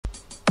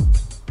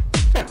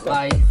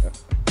Life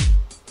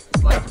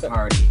is like a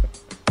party.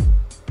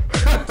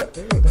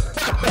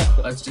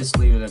 Let's just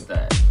leave it at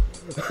that.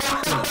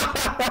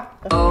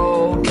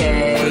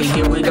 Okay,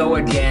 here we go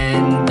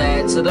again.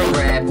 Back to the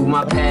rap with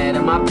my pad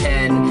and my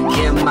pen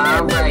in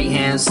my right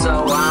hand,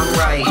 so I'm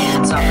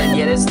writing. Time to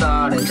get it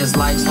started, just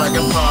life's like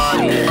a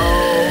party.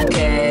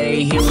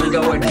 Okay, here we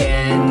go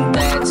again.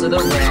 Back to the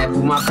rap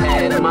with my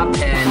pad and my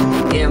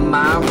pen in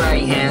my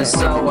right hand,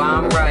 so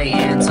I'm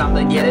writing. Time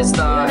to get it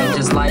started,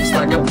 just life's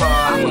like a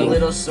party. I'm a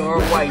little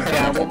sore white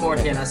guy, what more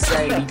can I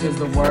say? Because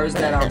the words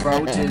that I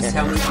wrote just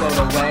help me float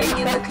away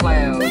in the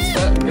clouds.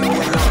 Going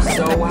up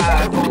so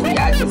high, if only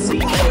I could see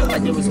it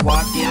like it was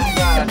walking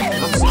by.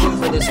 I'm shooting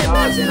for the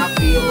stars and I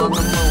feel on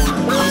the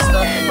moon. I'm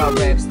stuck in my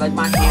raps like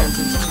my hands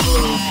in some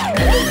glue.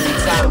 Every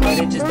time, but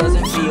it just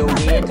doesn't feel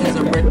weird, cause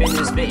I'm ripping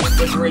and spitting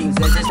for dreams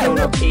that just don't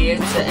appear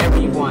to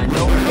everyone.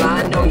 No,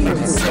 I know you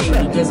can see,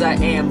 because I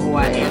am who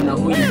I am, not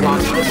who you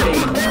want me to be.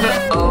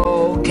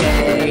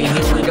 Okay,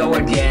 here we go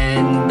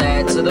again.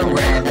 Back to the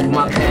rap with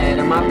my pad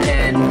and my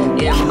pen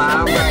in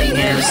my right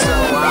hand, so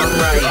I'm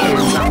writing.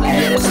 Time to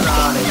get it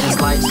started, just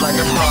life's like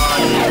a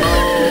party.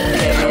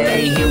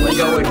 Okay, here we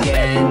go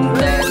again.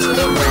 Back to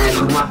the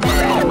rap with my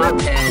pad and my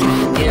pen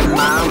in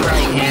my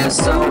right hand,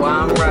 so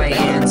I'm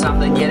writing. Time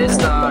to get it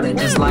started,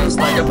 just life's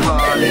like a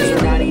party.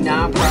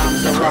 99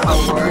 problems over a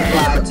whole word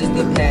life, just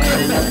the pad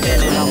and the pen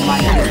and on my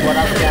hand is what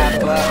I've got.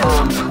 But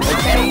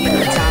okay,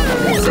 the time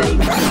to say,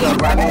 because I'm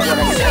writing what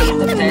I say in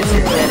the past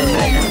is better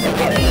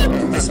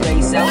than the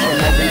space out from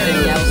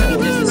everything else,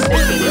 because it's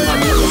sticking in my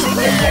music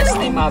and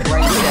resting my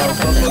brain cells.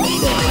 But for me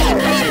to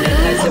imagine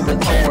and that's it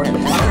with homework, I'm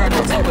trying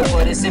to tell it,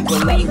 but it simply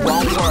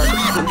won't work.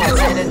 I'm not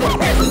saying that the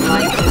present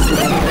life isn't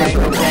right,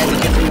 but that it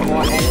gives me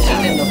more energy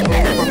than the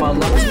food from my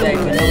lunch bag.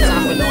 But no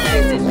time for no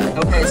acting,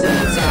 no passing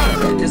the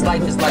time. This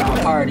life is like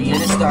a party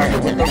and it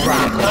started with the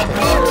rhyme.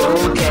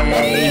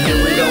 Okay, here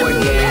we go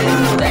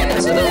again. Back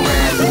to the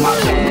rap with my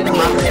pad and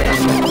my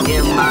pen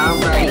in my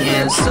right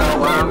hand, so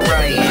I'm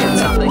writing.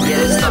 Time to get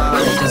it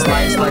started, this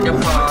life's like a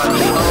party.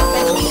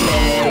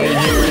 Okay,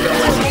 here we go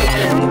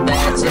again.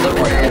 Back to the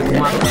rap with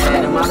my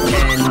pad and my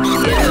pen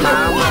in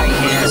my right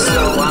hand,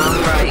 so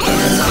I'm writing.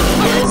 Time to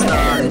get it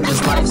started,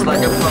 this life's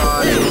like a party.